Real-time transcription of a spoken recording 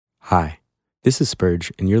Hi, this is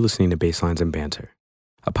Spurge, and you're listening to Basslines and Banter,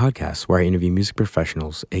 a podcast where I interview music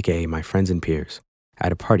professionals, aka my friends and peers,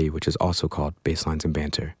 at a party which is also called Basslines and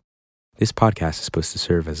Banter. This podcast is supposed to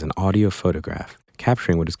serve as an audio photograph,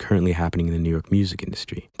 capturing what is currently happening in the New York music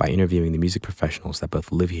industry by interviewing the music professionals that both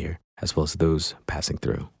live here as well as those passing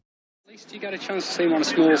through. At least you get a chance to see them on a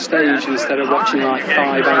small stage instead of watching like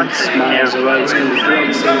 5 ants miles away. It's going to be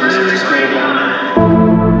great seeing them such a small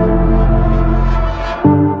venue.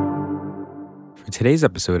 For today's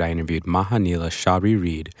episode, I interviewed Neela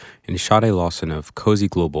Reed and Sadé Lawson of Cozy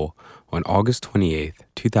Global on August 28th,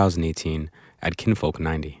 2018 at Kinfolk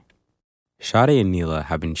 90. Sadé and Neela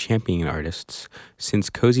have been championing artists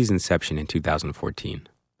since Cozy's inception in 2014.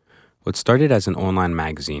 What started as an online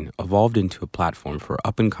magazine evolved into a platform for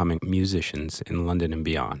up-and-coming musicians in London and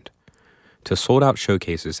beyond, to sold-out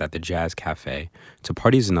showcases at the Jazz Cafe, to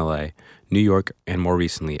parties in LA, New York, and more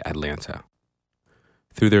recently, Atlanta.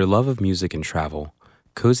 Through their love of music and travel,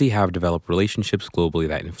 Cozy have developed relationships globally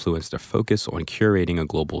that influence their focus on curating a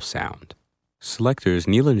global sound. Selectors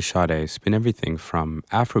Neela and Sadé spin everything from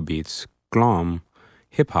Afrobeats, glam,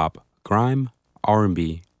 hip-hop, grime,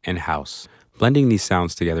 R&B, and house, blending these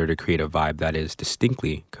sounds together to create a vibe that is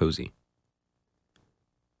distinctly cozy.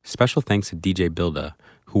 Special thanks to DJ Bilda,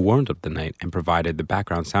 who warmed up the night and provided the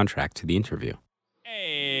background soundtrack to the interview.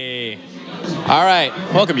 Hey. All right.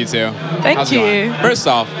 Welcome, you two. Thank you. First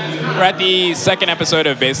off, we're at the second episode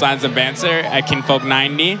of Basslines and Banter at Kinfolk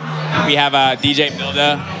 90. We have DJ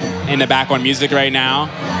Bilda in the back on music right now.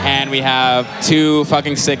 And we have two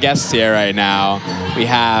fucking sick guests here right now. We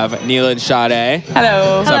have Neela and Sadé.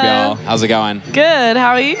 Hello. What's up, y'all? How's it going? Good.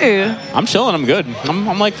 How are you? I'm chilling. I'm good.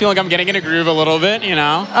 I'm like feeling like I'm getting in a groove a little bit, you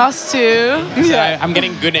know? Us too. Yeah. I'm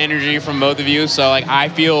getting good energy from both of you, so like I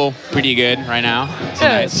feel pretty good right now. It's good.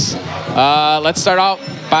 Nice. Let's start out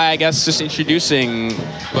by, I guess, just introducing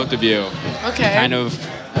both of you. Okay. Kind of.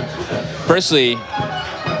 Firstly,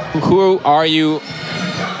 who are you?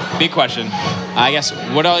 Big question. I guess,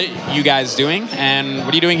 what are you guys doing, and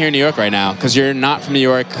what are you doing here in New York right now? Because you're not from New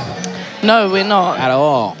York. No, we're not. At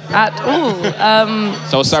all.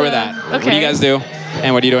 So we'll start with that. Okay. What do you guys do,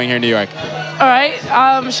 and what are you doing here in New York? All right.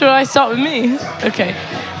 Should I start with me? Okay.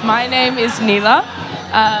 My name is Neela,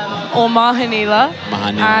 or Neela,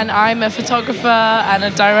 and I'm a photographer and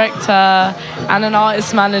a director and an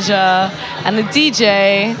artist manager and a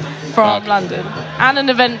DJ from London, and an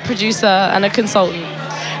event producer and a consultant.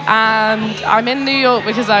 And I'm in New York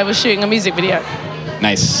because I was shooting a music video.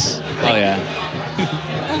 Nice. Oh yeah.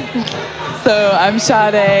 So I'm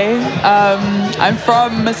Sadé. I'm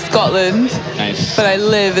from Scotland. Nice. But I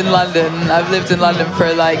live in London. I've lived in London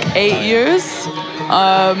for like 8 years.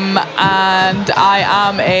 And I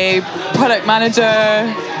am a product manager,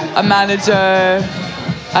 a manager.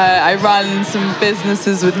 I run some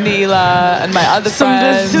businesses with Neela and my other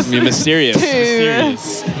friends. Mysterious.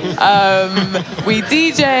 We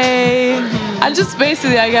DJ, and just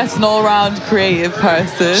basically, I guess, an all-round creative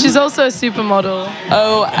person. She's also a supermodel.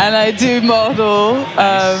 Oh, and I do model.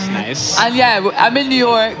 Nice. And yeah, I'm in New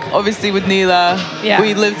York, obviously, with Neela. Yeah.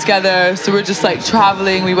 We live together, so we're just like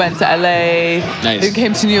traveling. We went to LA. Nice. Then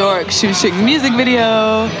came to New York. She was shooting a music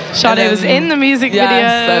video. Sadé was in the music video.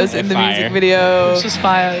 Yes, I was in the music video. Which was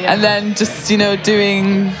fire, yeah. And then just,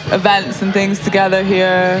 doing events and things together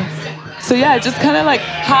here. So yeah, just kind of like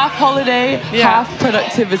half holiday, half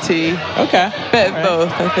productivity. Okay. Bit of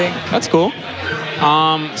both, I think. That's cool.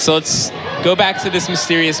 So let's go back to this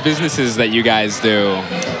mysterious businesses that you guys do.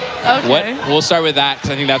 Okay. We'll start with that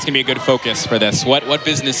because I think that's gonna be a good focus for this. What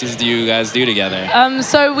businesses do you guys do together?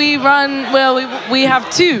 So we run. We have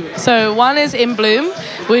two. So one is In Bloom,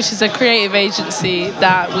 which is a creative agency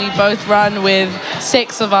that we both run with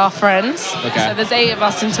 6 of our friends. Okay. So there's 8 of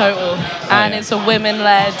us in total, and it's a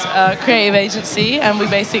women-led creative agency, and we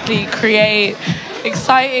basically create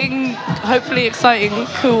hopefully exciting,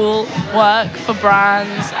 cool work for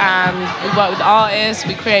brands, and we work with artists,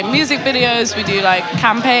 we create music videos, we do like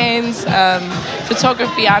campaigns,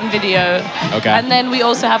 photography and video. Okay. And then we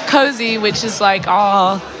also have Cozy, which is like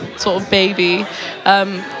our sort of baby,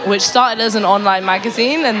 which started as an online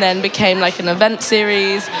magazine and then became like an event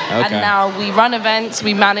series. Okay. And now we run events,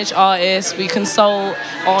 we manage artists, we consult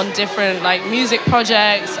on different like music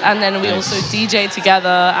projects, and then we also DJ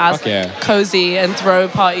together as Cozy and throw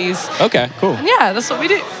parties. Okay, cool. Yeah, that's what we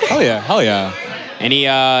do. Hell yeah. Any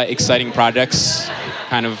exciting projects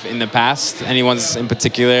kind of in the past? Any ones in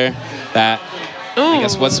particular that, I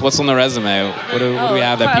guess, what's on the resume? What do we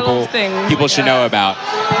have that people should know about?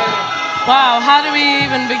 Wow, how do we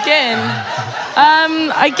even begin?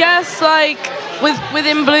 I guess like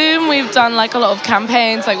within Bloom, we've done like a lot of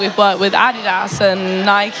campaigns. Like we've worked with Adidas and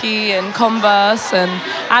Nike and Converse, and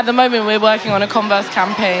at the moment we're working on a Converse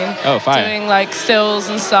campaign. Oh, fire. Doing like stills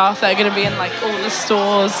and stuff that are going to be in like all the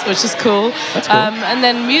stores, which is cool. That's cool. And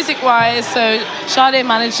then music-wise, so Sadé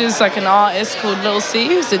manages like an artist called Lil C,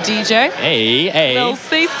 who's a DJ. Hey. Lil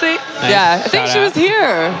CC. Nice. Yeah, I think she was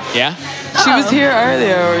here. Yeah? She was here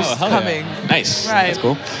earlier, or she's hell coming. Yeah. Nice. Right. That's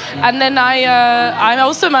cool. And then I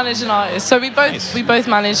also manage an artist. So we both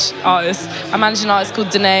manage artists. I manage an artist called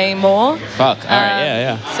Danae Moore. Fuck. All right.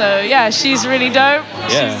 Yeah. So yeah, she's really dope.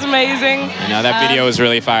 Yeah. She's amazing. I know that video was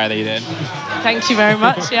really fire that you did. Thank you very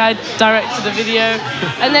much. Yeah, I directed the video.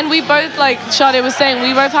 And then we both, like Sadé was saying,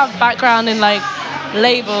 we both have background in like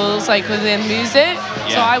labels, like within music. Yeah.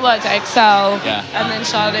 So I worked at Excel, Yeah. and then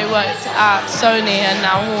Sadé worked at Sony and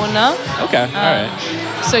now Warner. Okay. All right.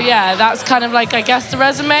 So yeah, that's kind of like, I guess, the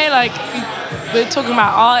resume. Like we're talking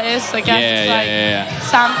about artists, I guess it's like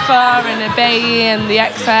Sampha and Abeyi and the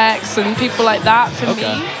XX and people like that for me.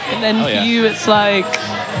 And then for you, it's like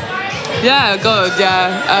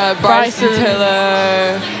Bryson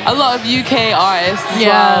Tiller, a lot of UK artists as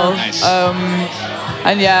well. Nice.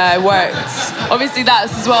 And I worked. Obviously,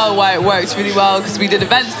 that's as well why it worked really well, because we did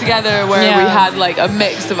events together where we had like a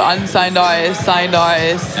mix of unsigned artists, signed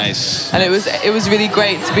artists. Nice. And it was really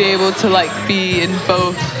great to be able to like be in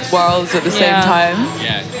both worlds at the same time.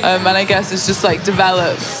 Yeah. And I guess it's just like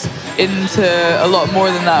developed into a lot more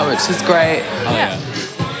than that, which is great. Oh, yeah.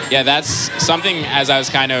 Yeah, that's something, as I was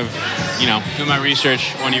kind of, doing my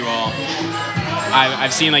research on you all,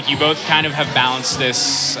 I've seen like you both kind of have balanced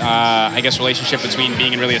this, relationship between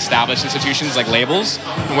being in really established institutions like labels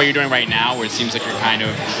and what you're doing right now, where it seems like you're kind of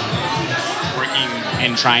working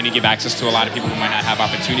and trying to give access to a lot of people who might not have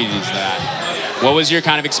opportunities to that. What was your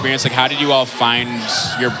kind of experience? Like, how did you all find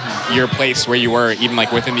your place where you were, even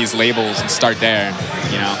like within these labels, and start there?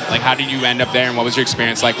 Like, how did you end up there, and what was your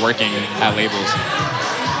experience like working at labels?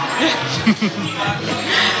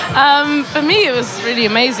 For me, it was really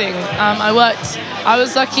amazing. I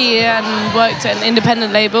was lucky and worked at an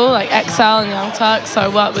independent label like XL and Young Turks. So I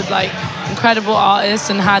worked with like incredible artists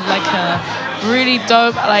and had like a really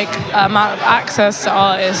dope amount of access to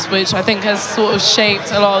artists, which I think has sort of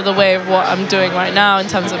shaped a lot of the way of what I'm doing right now in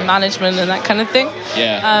terms of management and that kind of thing.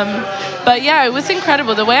 Yeah. But yeah, it was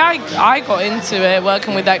incredible. The way I got into it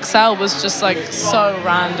working with XL was just like so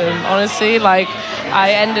random, honestly. Like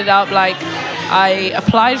I ended up I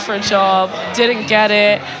applied for a job, didn't get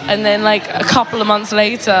it, and then like a couple of months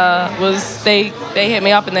later they hit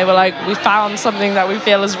me up and they were like, we found something that we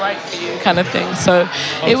feel is right for you, kind of thing. So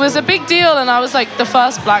it was a big deal, and I was like the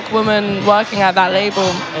first black woman working at that label.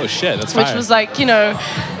 Oh shit, that's which fire. was like,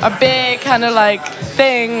 a big kind of like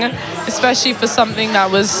thing, especially for something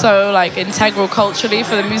that was so like integral culturally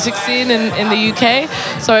for the music scene in the UK.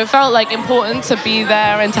 So it felt like important to be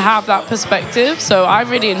there and to have that perspective. So I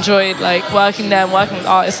really enjoyed like working there and working with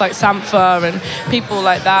artists like Sampha and people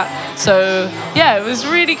like that. So yeah, it was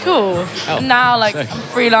really cool. And now like I'm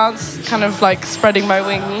freelance, kind of like spreading my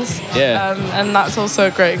wings. Yeah. And that's also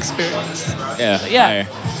a great experience. Yeah.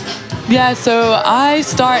 Yeah, so I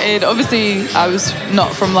started, obviously I was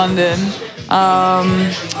not from London,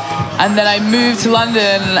 and then I moved to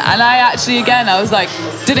London, and I actually, again, I was like,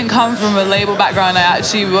 didn't come from a label background. I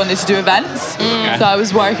actually wanted to do events. So I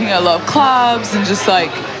was working at a lot of clubs and just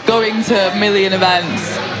like going to a million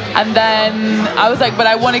events. And then I was like, but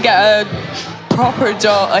I want to get a proper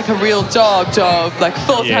job, like a real job, like a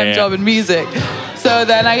full-time job in music. So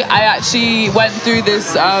then I actually went through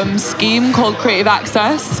this scheme called Creative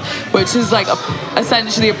Access, which is like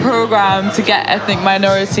essentially a program to get ethnic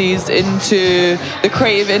minorities into the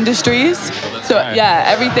creative industries. So yeah,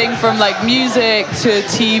 everything from like music to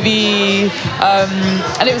TV,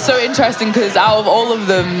 and it was so interesting because out of all of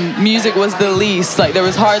them, music was the least. Like there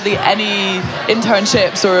was hardly any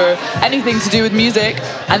internships or anything to do with music.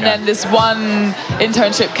 And then this one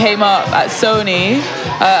internship came up at Sony,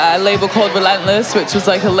 a label called Relentless, which was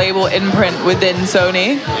like a label imprint within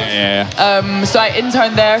Sony. So I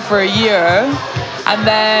interned there for a year. And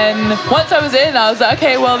then once I was in, I was like,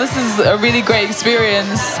 okay, well, this is a really great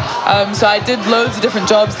experience. So I did loads of different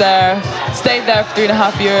jobs there, stayed there for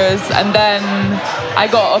 3.5 years, and then I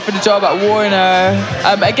got offered a job at Warner.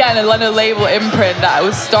 Again, another label imprint that I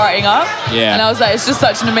was starting up. And I was like, it's just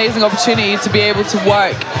such an amazing opportunity to be able to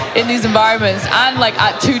work in these environments and like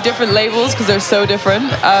at 2 different labels because they're so different,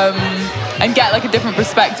 and get like a different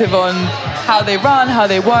perspective on how they run, how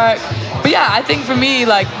they work. But yeah, I think for me,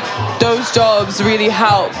 like, those jobs really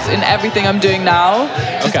helped in everything I'm doing now.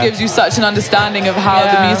 Just gives you such an understanding of how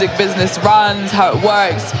the music business runs, how it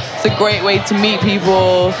works. It's a great way to meet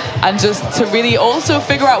people and just to really also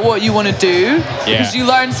figure out what you want to do. Because you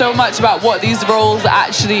learn so much about what these roles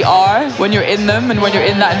actually are when you're in them and when you're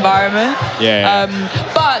in that environment.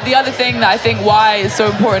 But the other thing that I think why it's so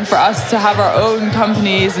important for us to have our own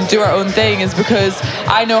companies and do our own thing is because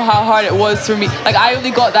I know how hard it was for me. Like, I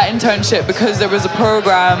only got that internship because there was a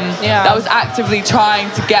program that was actively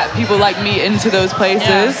trying to get people like me into those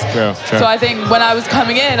places. True. So I think when I was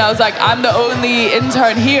coming in, I was like, I'm the only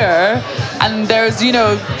intern here, and there's, you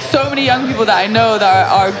know, so many young people that I know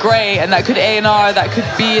that are great and that could A&R, that could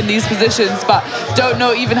be in these positions, but don't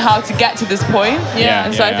know even how to get to this point.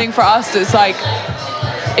 And so I think for us, it's like,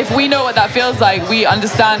 if we know what that feels like, we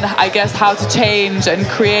understand, I guess, how to change and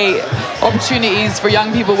create opportunities for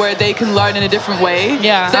young people where they can learn in a different way. So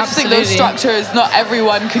I just think those structures, not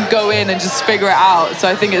everyone can go in and just figure it out. So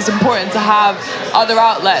I think it's important to have other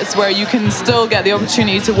outlets where you can still get the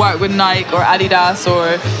opportunity to work with Nike or Adidas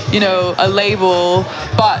or, you know, a label,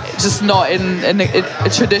 but just not in a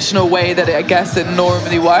traditional way that I guess it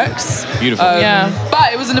normally works. Beautiful.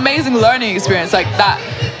 But it was an amazing learning experience. Like, that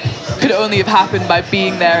could only have happened by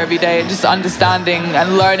being there every day and just understanding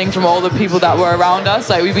and learning from all the people that were around us.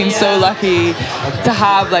 Like, we've been so lucky to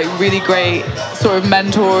have like really great sort of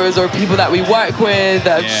mentors or people that we work with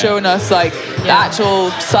that have shown us like the actual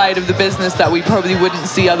side of the business that we probably wouldn't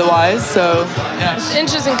see otherwise. So it's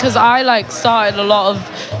interesting because I like started a lot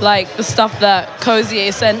of like the stuff that Cozy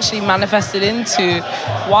essentially manifested into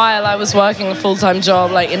while I was working a full-time job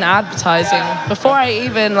like in advertising. Before I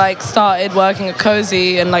even like started working at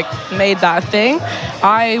Cozy and like made that a thing,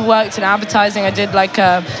 I worked in advertising. I did like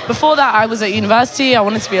before that I was at university. I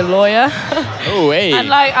wanted to be a lawyer. And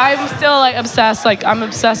like I'm still like obsessed. Like I'm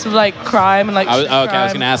obsessed with like crime and like I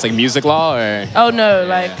was gonna ask like music law or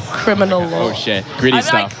like criminal law. Oh shit, gritty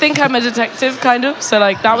stuff. I like think I'm a detective kind of. So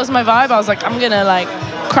like that was my vibe. I was like, I'm gonna like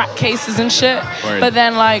crack cases and shit. But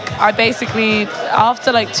then like I basically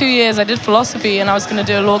after like 2 years I did philosophy and I was gonna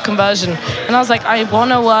do a law conversion, and I was like, I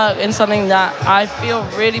want to work in something that I feel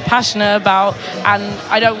really passionate about and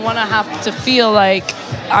I don't want to have to feel like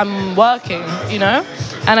I'm working, you know.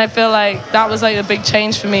 And I feel like that was like a big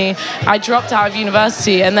change for me. I dropped out of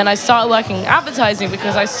university and then I started working in advertising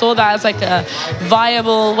because I saw that as like a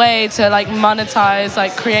viable way to like monetize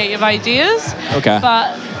like creative ideas.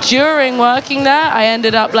 But during working there, I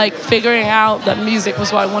ended up like figuring out that music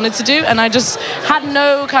was what I wanted to do, and I just had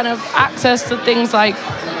no kind of access to things like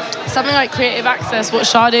something like creative access. What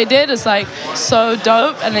Sadé did is like so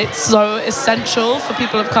dope and it's so essential for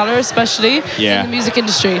people of color, especially in the music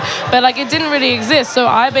industry. But like it didn't really exist. So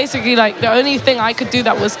I basically like the only thing I could do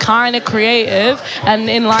that was kind of creative and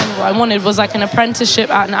in line with what I wanted was like an apprenticeship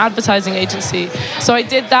at an advertising agency. So I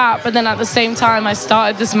did that, but then at the same time I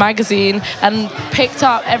started this magazine and picked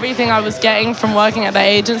up everything I was getting from working at the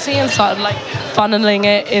agency and started like funneling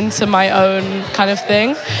it into my own kind of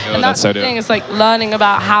thing. And that's the thing, it's like learning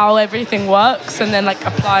about how everything works and then like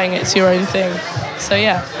applying it to your own thing. So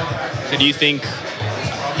So do you think,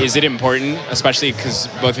 is it important, especially because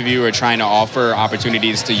both of you are trying to offer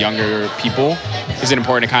opportunities to younger people, is it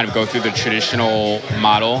important to kind of go through the traditional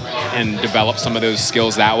model and develop some of those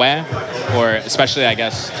skills that way? Or especially, I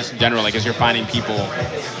guess, just in general, like as you're finding people,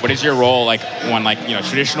 what is your role like on like, you know,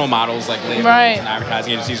 traditional models like labels and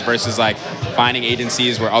advertising agencies versus like finding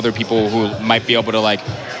agencies where other people who might be able to like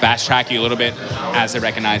fast track you a little bit as a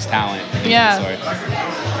recognized talent?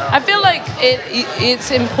 I feel like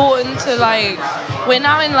it's important to like, we're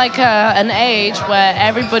now in like an age where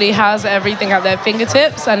everybody has everything at their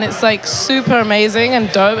fingertips and it's like super amazing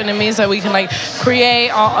and dope, and it means that we can like create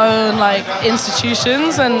our own like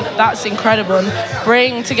institutions, and that's incredible, and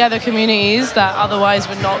bring together communities that otherwise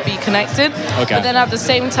would not be connected. But then at the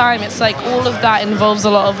same time it's like all of that involves a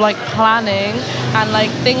lot of like planning and like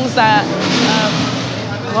things that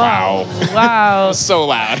Wow. So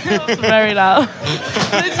loud. Very loud.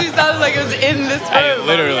 Literally sounds like it was in this room.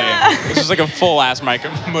 Literally. It's just like a full-ass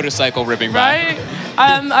motorcycle ripping by. Right?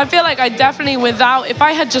 I feel like I definitely, if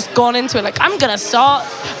I had just gone into it, like, I'm going to start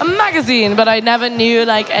a magazine, but I never knew,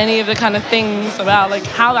 like, any of the kind of things about, like,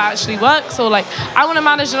 how that actually works, or, like, I want to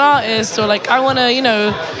manage an artist, or, like, I want to, you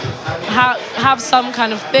know, have some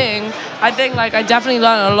kind of thing. I think like I definitely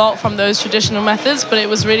learned a lot from those traditional methods, but it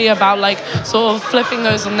was really about like sort of flipping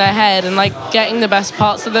those on their head and like getting the best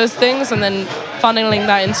parts of those things and then funneling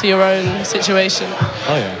that into your own situation.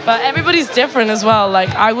 But everybody's different as well. Like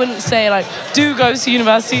I wouldn't say like do go to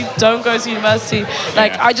university, don't go to university.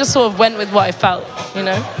 Like I just sort of went with what I felt, you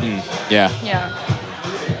know?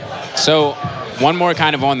 So one more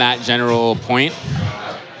kind of on that general point.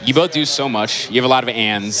 You both do so much. You have a lot of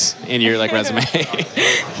ands in your like resume.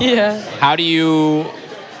 Yeah. How do you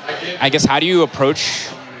I guess, how do you approach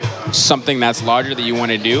something that's larger that you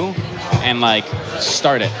want to do and like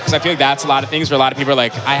start it? Because I feel like that's a lot of things where a lot of people are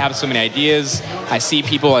like, I have so many ideas. I see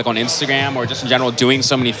people like on Instagram or just in general doing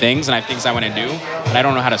so many things and I have things I want to do, but I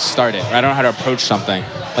don't know how to start it, or I don't know how to approach something.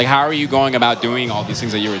 Like, how are you going about doing all these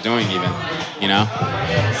things that you were doing even, you know?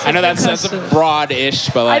 I know that's broad-ish,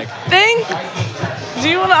 but like... I think... Do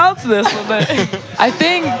you want to answer this or no? I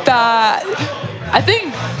think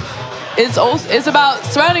it's about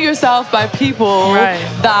surrounding yourself by people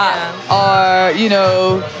that are, you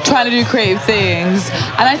know, trying to do creative things.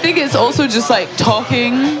 And I think it's also just like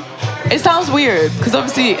talking. It sounds weird because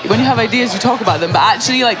obviously when you have ideas you talk about them, but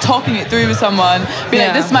actually like talking it through with someone, being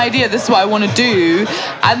like, this is my idea, this is what I want to do,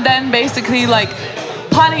 and then basically like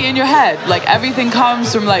planning it in your head. Like everything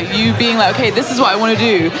comes from like you being like, okay, this is what I want to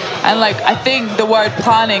do. And like I think the word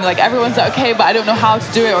planning, like everyone's like, okay, but I don't know how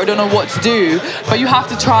to do it or I don't know what to do, but you have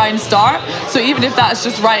to try and start. So even if that's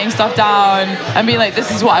just writing stuff down and being like,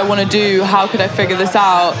 this is what I want to do, how could I figure this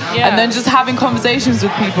out? And then just having conversations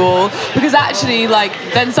with people, because actually like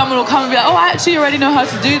then someone will come and be like, oh, I actually already know how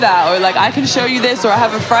to do that, or like I can show you this, or I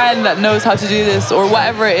have a friend that knows how to do this, or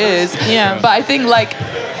whatever it is. But I think like,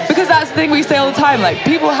 because that's the thing we say all the time, like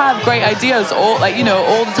people have great ideas all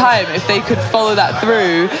the time if they could follow that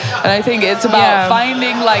through. And I think it's about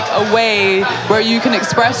finding like a way where you can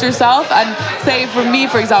express yourself. And say for me,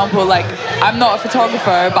 for example, like I'm not a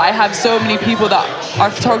photographer, but I have so many people that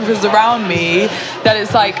are photographers around me that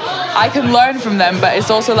it's like I can learn from them, but it's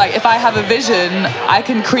also like if I have a vision, I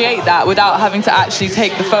can create that without having to actually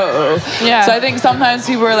take the photo. So I think sometimes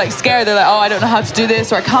people are like scared, they're like, oh, I don't know how to do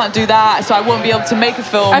this, or I can't do that, so I won't be able to make a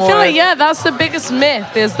film. I feel like that's the biggest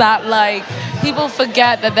myth, is that like people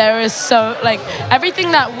forget that there is so like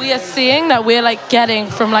everything that we are seeing, that we're like getting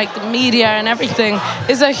from like the media and everything,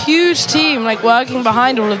 is a huge team like working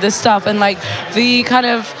behind all of this stuff. And like the kind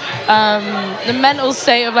of the mental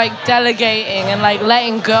state of like delegating and like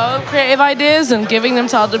letting go of creative ideas and giving them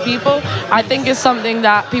to other people, I think is something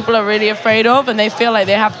that people are really afraid of, and they feel like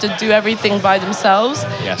they have to do everything by themselves.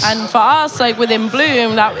 And for us, like within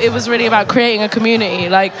Bloom, that it was really about creating a community.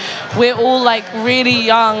 Like we're all like really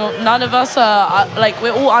young, none of us are like,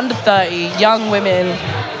 we're all under 30, young women,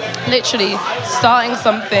 literally starting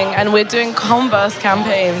something, and we're doing Converse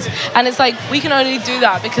campaigns, and it's like we can only do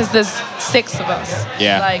that because there's 6 of us.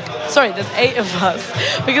 There's 8 of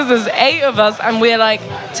us, because there's 8 of us, and we're like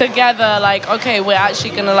together, like, okay, we're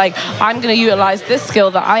actually gonna like, I'm gonna utilize this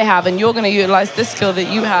skill that I have, and you're gonna utilize this skill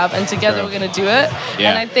that you have, and together we're gonna do it.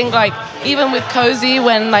 And I think like even with Cozy,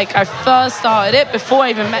 when like I first started it, before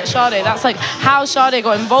I even met Sadé, that's like how Sadé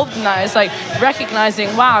got involved in that. It's like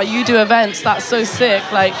recognizing, wow, you do events, that's so sick,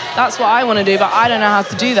 like that's what I want to do, but I don't know how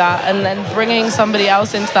to do that, and then bringing somebody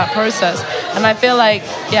else into that process. And I feel like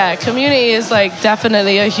community is like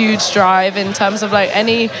definitely a huge drive in terms of like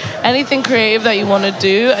anything creative that you want to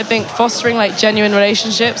do. I think fostering like genuine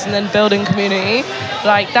relationships and then building community,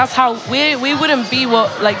 like that's how we wouldn't be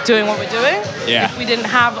doing what we're doing if we didn't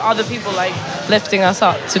have other people like lifting us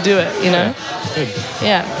up to do it, you know. Good.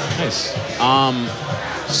 Nice.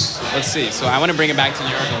 Let's see, so I want to bring it back to New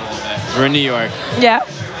York a little bit. We're in New York.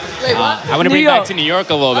 Wait, what? I want to bring it back to New York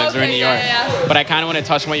a little bit, because we're in New York. But I kind of want to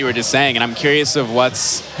touch on what you were just saying, and I'm curious of what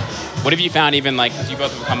have you found, even like, because you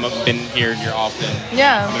both have been here often,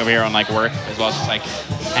 coming over here on like work as well as just like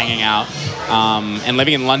hanging out, and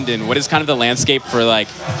living in London. What is kind of the landscape for like,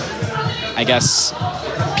 I guess,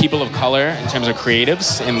 people of color in terms of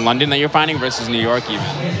creatives in London that you're finding versus New York even?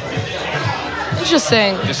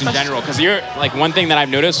 Interesting. Just in general, because you're like, one thing that I've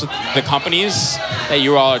noticed with the companies that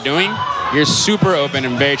you all are doing, you're super open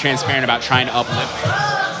and very transparent about trying to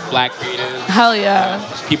uplift Black creatives. Hell yeah.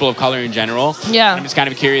 Just people of color in general. I'm just kind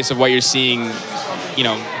of curious of what you're seeing, you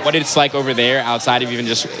know, what it's like over there outside of even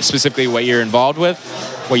just specifically what you're involved with,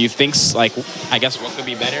 what you think's like, I guess, what could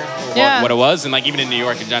be better, or what it was, and like even in New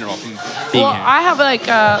York in general from being here. I have like,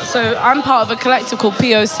 so I'm part of a collective called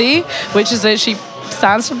POC, which is actually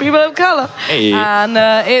stands for people of color, and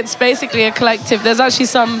it's basically a collective. There's actually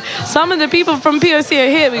some of the people from POC are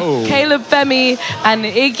here. Caleb Femi and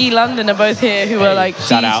Iggy London are both here, who are like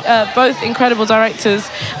both incredible directors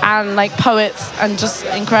and like poets, and just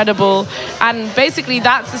incredible. And basically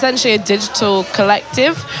that's essentially a digital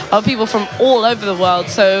collective of people from all over the world.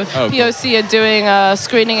 So POC are doing a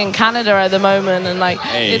screening in Canada at the moment, and like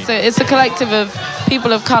it's a collective of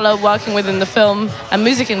people of color working within the film and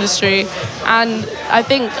music industry. And I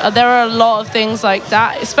think there are a lot of things like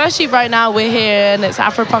that, especially right now we're here and it's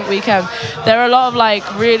Afropunk weekend. There are a lot of like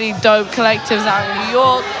really dope collectives out in New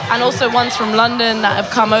York, and also ones from London that have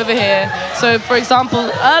come over here. So for example,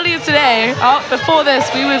 earlier today, before this,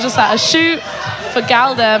 we were just at a shoot for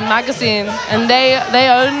Galdem magazine, and they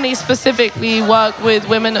only specifically work with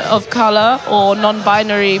women of color or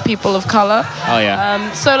non-binary people of color. Oh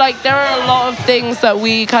yeah. So like there are a lot of things that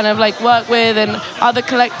we kind of like work with, and other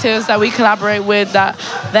collectives that we collaborate with that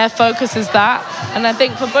their focus is that. And I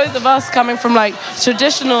think for both of us coming from like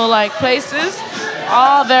traditional like places,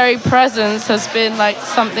 our very presence has been like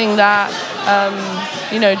something that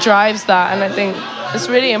drives that. And I think it's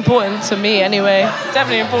really important to me anyway.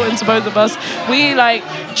 Definitely important to both of us. We like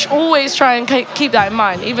always try and keep that in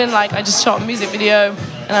mind. Even like I just shot a music video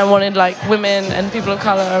and I wanted like women and people of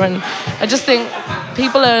color, and I just think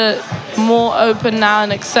people are more open now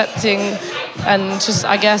and accepting and just,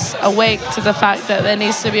 I guess, awake to the fact that there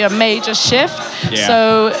needs to be a major shift. Yeah.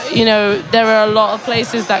 So, there are a lot of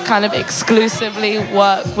places that kind of exclusively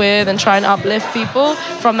work with and try and uplift people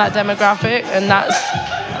from that demographic, and that's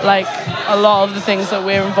like a lot of the things that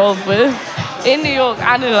we're involved with in New York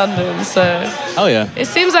and in London. So Oh yeah. it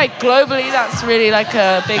seems like globally that's really like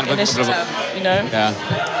a big initiative, Yeah.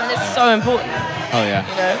 and it's so important. Oh yeah.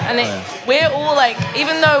 And we're all like,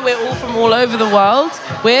 even though we're all from all over the world,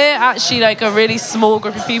 we're actually like a really small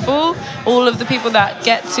group of people. All of the people that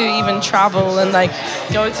get to even travel and like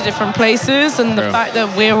go to different places, and the fact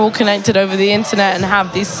that we're all connected over the internet and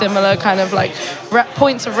have these similar kind of like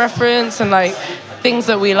points of reference and like things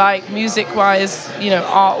that we like music-wise,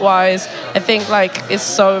 art-wise, I think like it's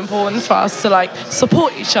so important for us to like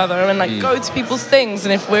support each other and like go to people's things.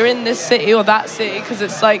 And if we're in this city or that city, because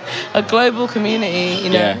it's like a global community,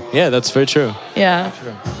 Yeah, that's very true. Yeah.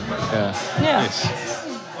 Yeah. Nice.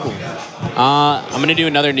 Cool. I'm gonna do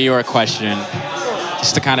another New York question,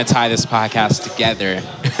 just to kind of tie this podcast together.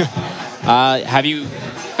 Have you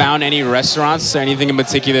found any restaurants or anything in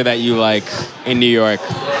particular that you like in New York?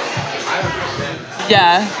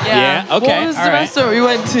 Yeah. Okay. What was the restaurant we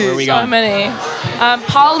went to? Where are we So going? many.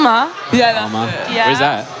 Palma. Yeah, that's Palma. it. Yeah. Where's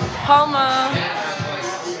that? Palma.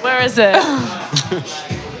 Where is it?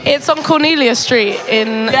 It's on Cornelia Street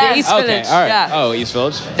in the East Okay. Village. All right. Yeah. Oh, East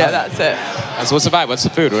Village. Yeah, that's it. So what's the vibe? What's the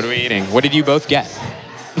food? What are we eating? What did you both get?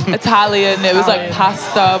 Italian. It was like Italian.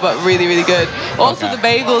 pasta, but really, really good. Also, Okay. the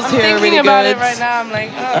bagels I'm here are thinking really about good. it right now. I'm like,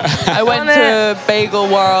 oh, I went to Bagel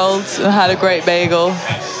World and had a great bagel.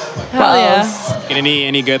 Hell What yeah. else? Get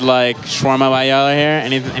any good like shawarma by y'all here?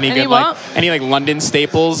 Any good what? like any like London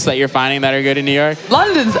staples that you're finding that are good in New York?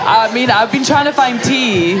 London's. I mean, I've been trying to find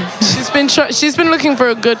tea. She's been looking for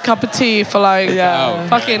a good cup of tea for like Yeah.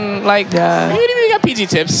 fucking like Yeah. We got PG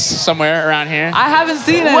tips somewhere around here. I haven't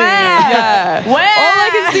seen any. Where? Yeah. Where? All I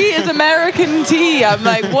can see is American tea. I'm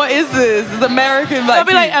like, what is this? It's American That'll like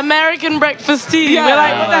be tea. like American breakfast tea. Yeah. We're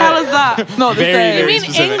like, what the hell is that? It's not the Very, same. You very mean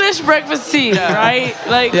specific. English breakfast tea, right?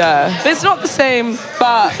 Like, Yeah. but it's not the same.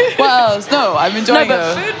 But what else? No, I'm No, enjoying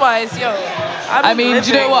but it. food-wise, yo. I mean, do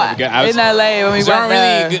you know what? Okay, I was- In LA when we These went aren't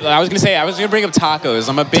there. really good. I was gonna bring up tacos.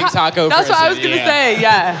 I'm a big taco That's person. what I was gonna say.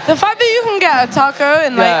 Yeah. The fact that you can get a taco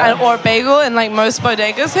and like Yeah. or a bagel in like most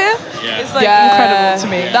bodegas here Yeah. is like Yeah. incredible to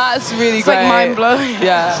me. That's really It's great. like mind blowing.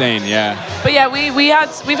 Yeah. Insane, yeah. But yeah,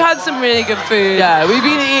 we've had some really good food. Yeah, we've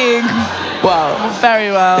been eating well.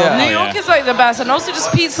 Very well. Yeah. New Oh, York yeah. is like the best, and also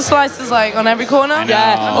just pizza slices like on every corner. I know.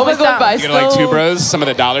 Yeah. I'm Oh my always god, down. but I You know, like still. Two Bros, some of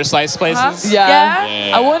the dollar slice places. Yeah.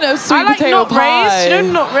 Yeah. I want a sweet I like potato not pie. raised. You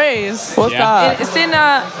know not raised. What's Yeah. that? It's in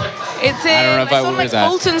it's in I don't know if I- it's on where's like that?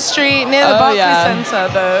 Fulton Street near the Oh, Barclays yeah.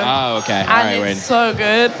 Center though. Oh, okay. All And right, wait. it's so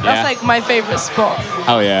good. Yeah. That's like my favorite spot.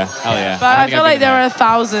 Oh yeah. Hell yeah. But I don't think feel I've like been there there. are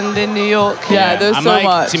 1,000 in New York. Yeah, there's I'm so like,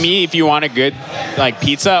 much. To me, if you want a good like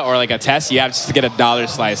pizza or like a test, you have just to get a dollar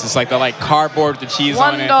slice. It's like the like cardboard with the cheese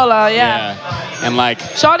on it. $1, yeah. And like,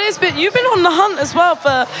 Sade's you've been on the hunt as well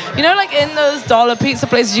for, like in those dollar pizza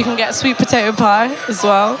places you can get sweet potato pie as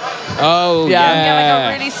well. oh Yeah. yeah. You get like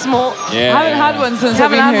a really small. Yeah. I haven't had one since You I've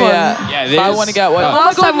been haven't here had yet. one? Yeah, it But I is. want to get one. Oh. Oh my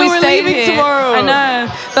Last god, time we we're stayed leaving here, tomorrow. I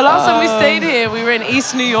know. The last time we stayed here, we were in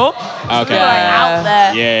East New York. So Okay. we were like out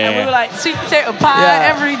there. Yeah. And we were like sweet potato pie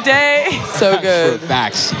Yeah. every day. So good.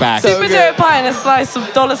 Facts. So Sweet potato good. pie and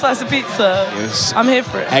a dollar slice of pizza. Yes. I'm here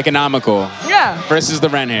for it. Economical Yeah. versus the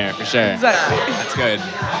rent here for sure. Exactly. That's good.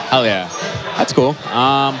 Hell yeah. That's cool.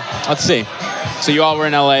 Let's see. So you all were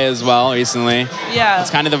in LA as well recently. Yeah. It's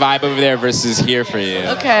kind of the vibe over there versus here for you.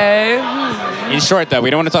 Okay. In short, though, we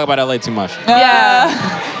don't want to talk about LA too much.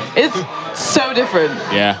 Yeah. It's so different.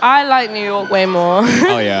 Yeah. I like New York way more.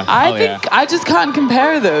 Oh yeah. I Hell think I just can't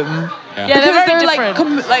compare them. Yeah. Yeah, they're Because very they're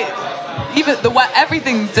different. like even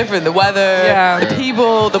everything's different. The weather, Yeah. the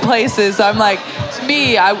people, the places. So I'm like, to to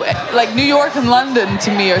me, like New York and London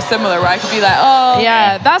to me are similar, where I could be like, oh,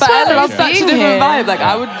 Yeah, that's but why I love LA is such a being different here. vibe. Like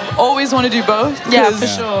I would always want to do both. Yeah, 'cause for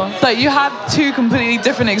sure. It's like you have two completely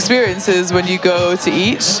different experiences when you go to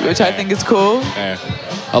each, which I think is cool. Yeah.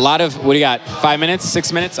 A lot of, what do you got? 5 minutes?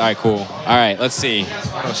 6 minutes? All right, cool. All right, let's see.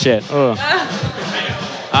 Oh, shit. Oh.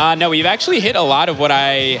 No, we've actually hit a lot of what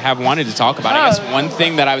I have wanted to talk about. I guess one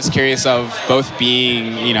thing that I was curious of, both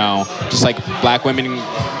being, you know, just like black women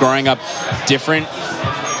growing up different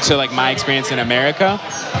to like my experience in America,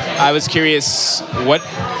 I was curious, what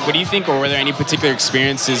do you think, or were there any particular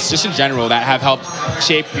experiences, just in general, that have helped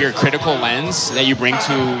shape your critical lens that you bring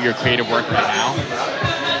to your creative work right now?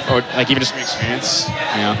 Or like even just from experience,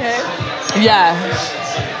 you know? Okay. Yeah.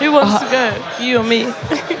 Who wants to go? You or me?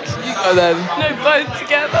 You go then. No, both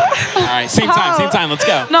together. All right, same time, let's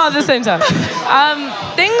go. No, at the same time.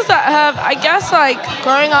 Things that have, I guess, like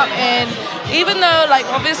growing up in, even though like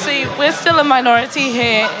obviously we're still a minority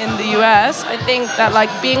here in the US, I think that like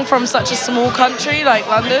being from such a small country like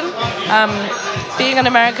London, being in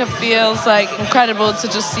America feels like incredible to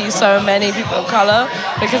just see so many people of color,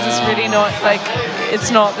 because it's really not like,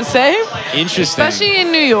 it's not the same. Interesting. Especially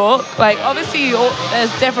in New York, like obviously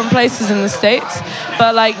there's different places in the States,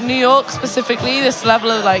 but like New York specifically, this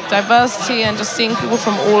level of like diversity and just seeing people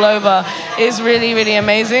from all over is really, really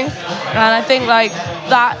amazing. And I think like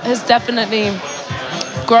that has definitely,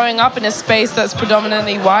 growing up in a space that's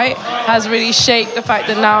predominantly white, has really shaped the fact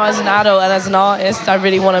that now as an adult and as an artist, I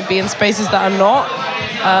really want to be in spaces that are not.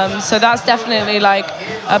 So that's definitely like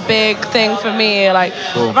a big thing for me. Like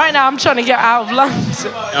right now I'm trying to get out of London.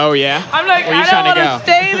 Oh yeah? I'm like, Where you I don't trying to want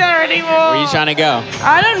to stay there anymore. Where are you trying to go?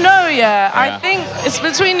 I don't know yet. I think it's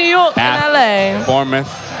between New York and LA. Bournemouth.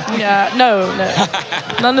 Yeah, no.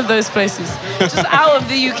 None of those places. Just out of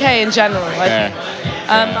the UK in general, I think.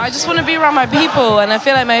 I just want to be around my people, and I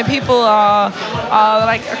feel like my people are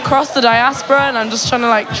like across the diaspora, and I'm just trying to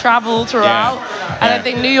like travel throughout. And I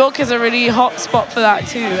think New York is a really hot spot for that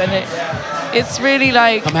too, and it's really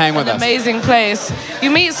like hang with an us. amazing place.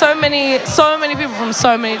 You meet so many people from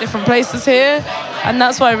so many different places here, and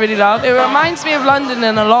that's what I really love. It reminds me of London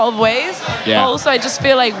in a lot of ways, but also I just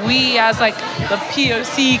feel like we as like the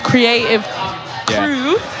POC creative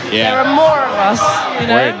crew, there are more of us, you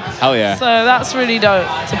know? Word. Hell yeah. So that's really dope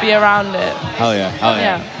to be around it. Hell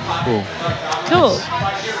yeah. Cool.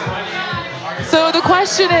 So the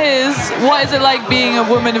question is, what is it like being a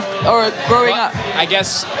woman or growing up? I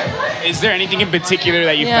guess, is there anything in particular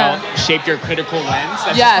that you felt shaped your critical lens?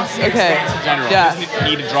 That's Yes, just okay. In general. Yeah. Just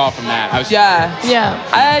need to draw from that.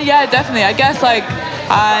 Yeah, definitely. I guess like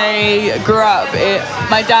I grew up,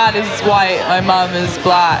 my dad is white, my mum is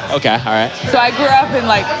black. Okay, all right. So I grew up in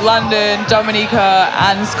like London, Dominica,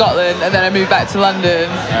 and Scotland, and then I moved back to London.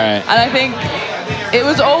 All right. And I think it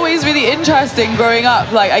was always really interesting growing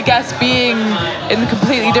up, like I guess being in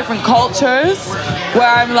completely different cultures, where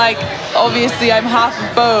I'm like, obviously I'm half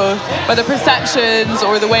of both, but the perceptions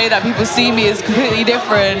or the way that people see me is completely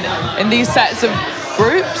different in these sets of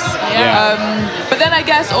groups. But then I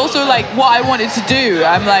guess also like what I wanted to do,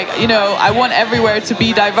 I'm like, you know, I want everywhere to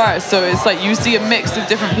be diverse, so it's like you see a mix of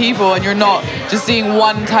different people and you're not just seeing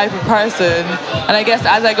one type of person. And I guess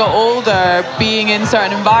as I got older, being in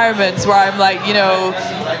certain environments where I'm like, you know,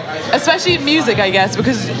 especially in music, I guess,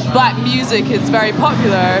 because black music is very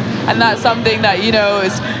popular, and that's something that, you know,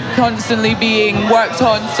 is constantly being worked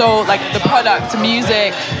on. So like the product, the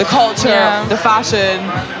music, the culture, the fashion,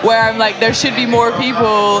 where I'm like, there should be more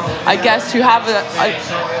people, I guess, who have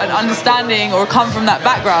an understanding or come from that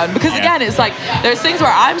background. Because again, it's like there's things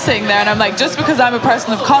where I'm sitting there and I'm like, just because I'm a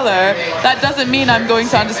person of color, that doesn't mean I'm going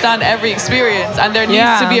to understand every experience, and there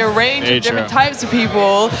needs to be a range of different types of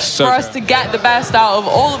people for us to get the best out of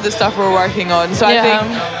all of the stuff we're working on. So I think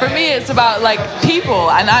for me it's about like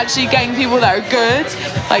people, and actually getting people that are good,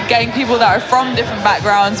 like getting people that are from different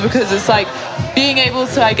backgrounds, because it's like being able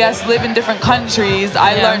to, I guess, live in different countries.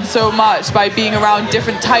 I learned so much by being around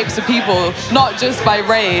different types of people, not just by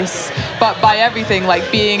race, but by everything. Like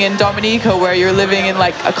being in Dominica, where you're living in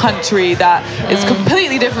like a country that is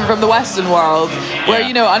completely different from the Western world, where,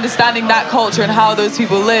 you know, understanding that culture and how those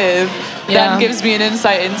people live then gives me an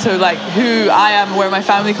insight into like who I am, where my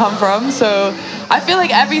family come from. So I feel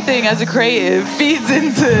like everything as a creative feeds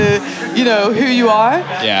into, you know, who you are.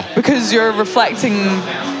 Because you're reflecting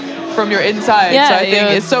from your inside. So I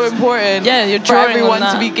think it's so important for everyone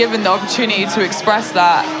to be given the opportunity to express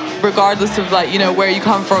that, regardless of like, you know, where you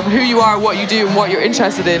come from, who you are, what you do, and what you're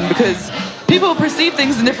interested in, because people perceive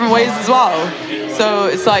things in different ways as well. So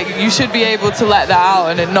it's like you should be able to let that out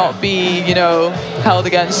and it not be, you know, held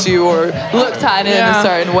against you or looked at in a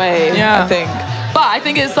certain way, I think. But I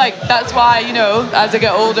think it's like, that's why, you know, as I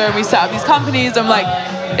get older and we set up these companies, I'm like,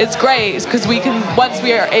 it's great because we can, once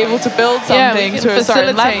we are able to build something to a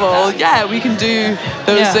certain level, we can do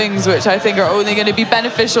those things which I think are only going to be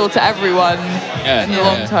beneficial to everyone in the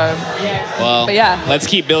long term. Well, let's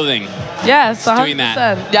keep building. Yes, 100%. Doing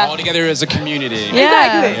that. All together as a community.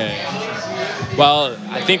 Exactly. Well,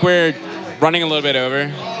 I think we're running a little bit over,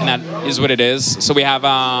 and that is what it is. So we have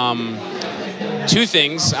two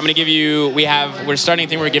things. I'm going to give you, we're starting to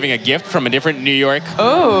think we're giving a gift from a different New York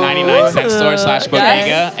 99-cent store /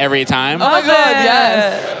 bodega every time. Oh my God,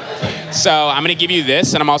 yes. So I'm going to give you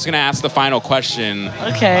this, and I'm also going to ask the final question.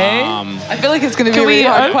 Okay. I feel like it's going to be a really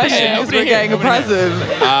hard question because we're getting a present.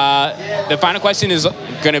 The final question is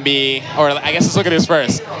going to be, or I guess let's look at this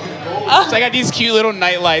first. So I got these cute little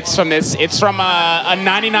night lights from this. It's from a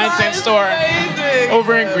 99-cent store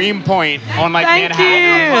over in Greenpoint on like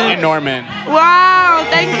Manhattan and Norman. Wow,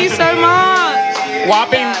 thank you so much.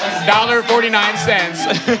 Whopping $1.49.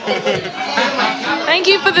 Thank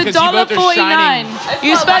you for the $1.49.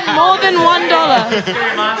 You spent more than $1.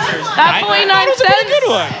 That 49 cents.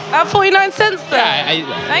 That 49 cents though.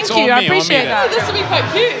 Thank you. I appreciate that. This will be quite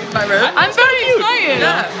cute. I'm very excited.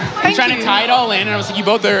 I'm trying to tie it all in, and I was like, you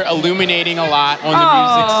both are illuminating a lot on the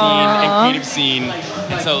music scene and creative scene,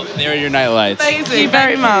 and so there are your night lights. Thank you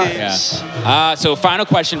very much. So final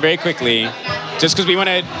question, very quickly, just because we want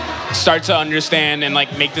to start to understand and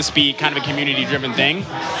like make this be kind of a community-driven thing.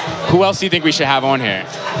 Who else do you think we should have on here?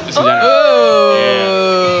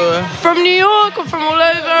 From New York or from all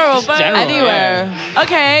over or both? Anywhere.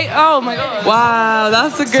 Okay. Oh my God. Wow,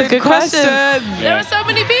 that's a good question. There are so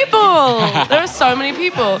many people.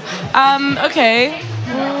 Okay.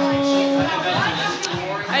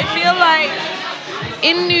 I feel like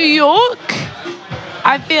in New York,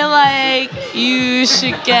 I feel like you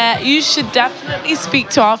should definitely speak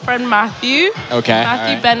to our friend Matthew. Okay.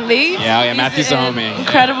 Matthew Bentley. Yeah, Matthew's the homie.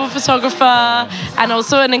 Incredible photographer and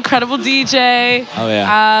also an incredible DJ. Oh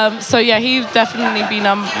yeah. So yeah, he's definitely been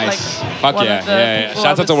nice. like Fuck one yeah. of the people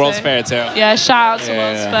Shouts I out to would World's say. Fair too. Yeah, shout out to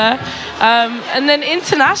World's Fair. And then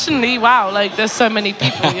internationally, wow, like there's so many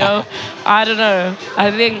people, yo. I don't know. I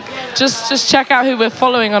think just check out who we're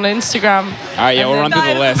following on Instagram. All right, we'll run through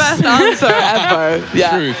the list. Best answer ever.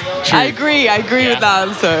 Yeah. Truth. I agree with that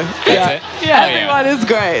answer. That's it? Everyone is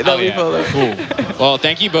great that we follow. Cool. Well,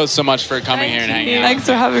 thank you both so much for coming here and hanging out. Thanks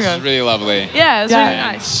for having us. It's really lovely. Yeah, it's really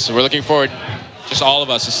And nice. so we're looking forward, just all of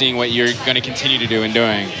us, to seeing what you're going to continue to do and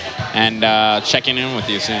doing, and checking in with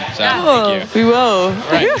you soon. So thank you. We will.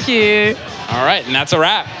 Right. Thank you. All right, and that's a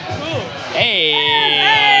wrap. Hey.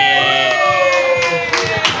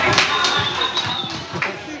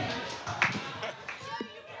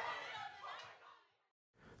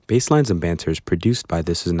 Basslines and Banter is produced by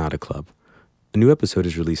This Is Not a Club. A new episode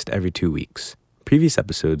is released every 2 weeks. Previous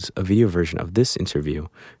episodes, a video version of this interview,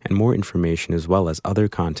 and more information as well as other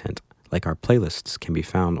content, like our playlists, can be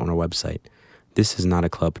found on our website,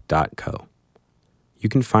 thisisnotaclub.co. You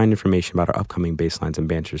can find information about our upcoming Basslines and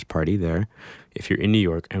Banters party there if you're in New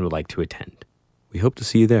York and would like to attend. We hope to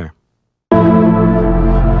see you there.